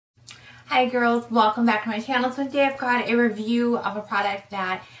Hi girls, welcome back to my channel. So today I've got a review of a product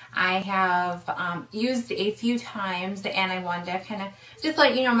that I have used a few times, and I wanted to kind of just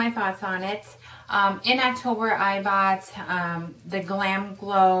let you know my thoughts on it. In October I bought the Glam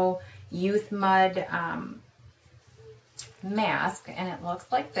Glow Youth Mud mask, and it looks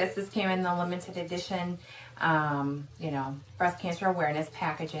like this. This came in the limited edition, breast cancer awareness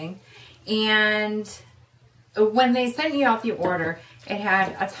packaging. And when they sent you out the order, it had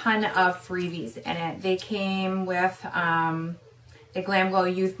a ton of freebies in it. They came with the Glam Glow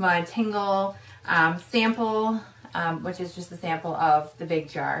Youth Mud Tingle sample, which is just a sample of the big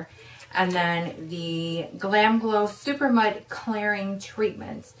jar. And then the Glam Glow Super Mud Clearing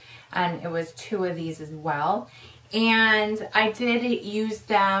Treatments. And it was 2 of these as well. And I did use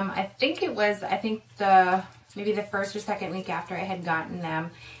them, maybe the first or second week after I had gotten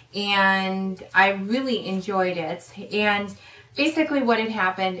them. And I really enjoyed it. And basically what had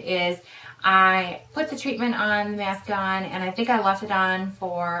happened is I put the treatment on, the mask on, and I think I left it on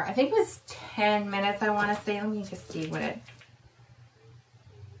for, I think it was 10 minutes, I want to say. Let me just see what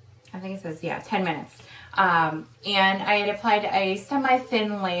I think it says, yeah, 10 minutes. And I had applied a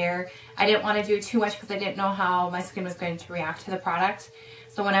semi-thin layer. I didn't want to do too much because I didn't know how my skin was going to react to the product.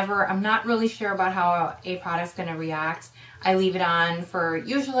 So whenever I'm not really sure about how a product's going to react, I leave it on for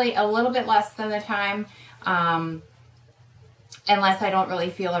usually a little bit less than the time, unless I don't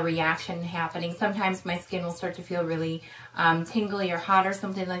really feel a reaction happening. Sometimes my skin will start to feel really tingly or hot or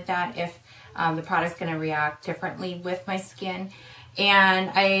something like that if the product's going to react differently with my skin.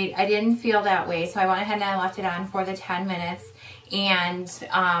 And I didn't feel that way, so I went ahead and I left it on for the 10 minutes. And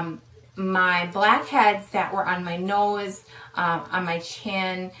my blackheads that were on my nose, on my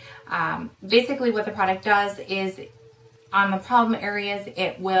chin, basically what the product does is on the problem areas,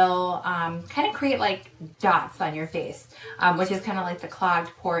 it will kind of create like dots on your face, which is kind of like the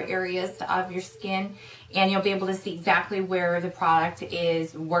clogged pore areas of your skin. And you'll be able to see exactly where the product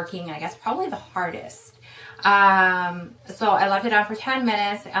is working, I guess, probably the hardest. So I left it on for 10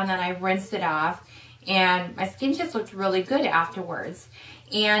 minutes and then I rinsed it off, and my skin just looked really good afterwards.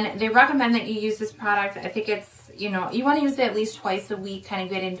 And they recommend that you use this product. I think it's, you want to use it at least twice a week, kind of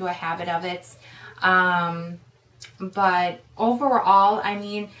get into a habit of it. But overall, I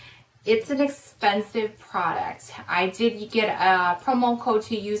mean, it's an expensive product. I did get a promo code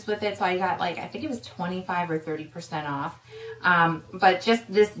to use with it, so I got like, I think it was 25 or 30% off. But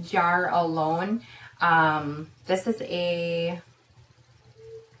just this jar alone, this is a,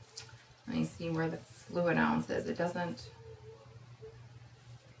 let me see where the fluid ounce is. It doesn't,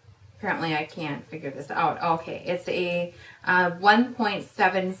 apparently I can't figure this out. Okay, it's a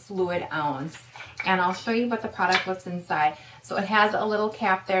 1.7 fluid ounce. And I'll show you what the product looks inside. So it has a little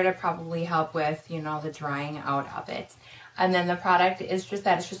cap there to probably help with, the drying out of it. And then the product is just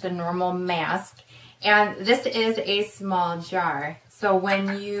that. It's just a normal mask. And this is a small jar. So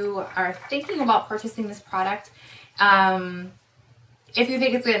when you are thinking about purchasing this product, if you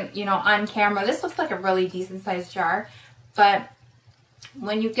think it's in, on camera, this looks like a really decent sized jar. But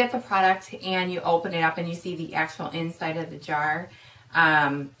when you get the product and you open it up and you see the actual inside of the jar,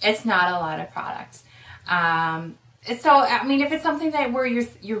 it's not a lot of product. So, I mean, if it's something that where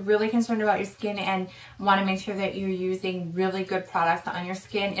you're really concerned about your skin and want to make sure that you're using really good products on your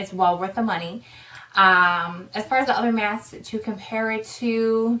skin, it's well worth the money. As far as the other masks to compare it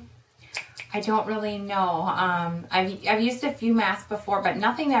to, I don't really know. I've used a few masks before, but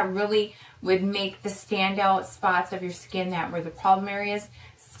nothing that really would make the standout spots of your skin that were the problem areas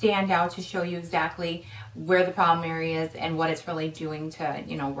stand out to show you exactly where the problem area is and what it's really doing to,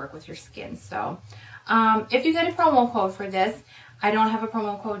 work with your skin. So, if you get a promo code for this, I don't have a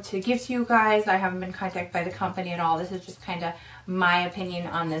promo code to give to you guys. I haven't been contacted by the company at all. This is just kind of my opinion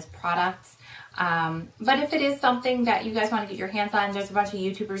on this product. But if it is something that you guys want to get your hands on, there's a bunch of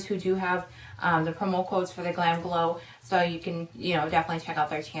YouTubers who do have the promo codes for the Glam Glow, so you can, definitely check out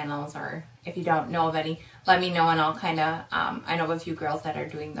their channels, or if you don't know of any, let me know and I'll kind of, I know of a few girls that are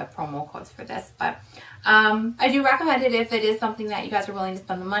doing the promo codes for this, but I do recommend it if it is something that you guys are willing to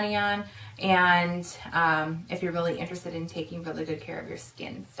spend the money on, and if you're really interested in taking really good care of your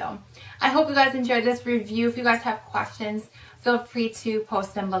skin. So I hope you guys enjoyed this review. If you guys have questions, feel free to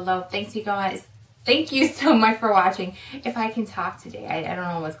post them below. Thanks, you guys. Thank you so much for watching. If I can talk today, I don't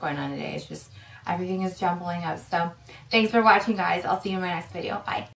know what's going on today. It's just everything is jumbling up. So thanks for watching, guys. I'll see you in my next video. Bye.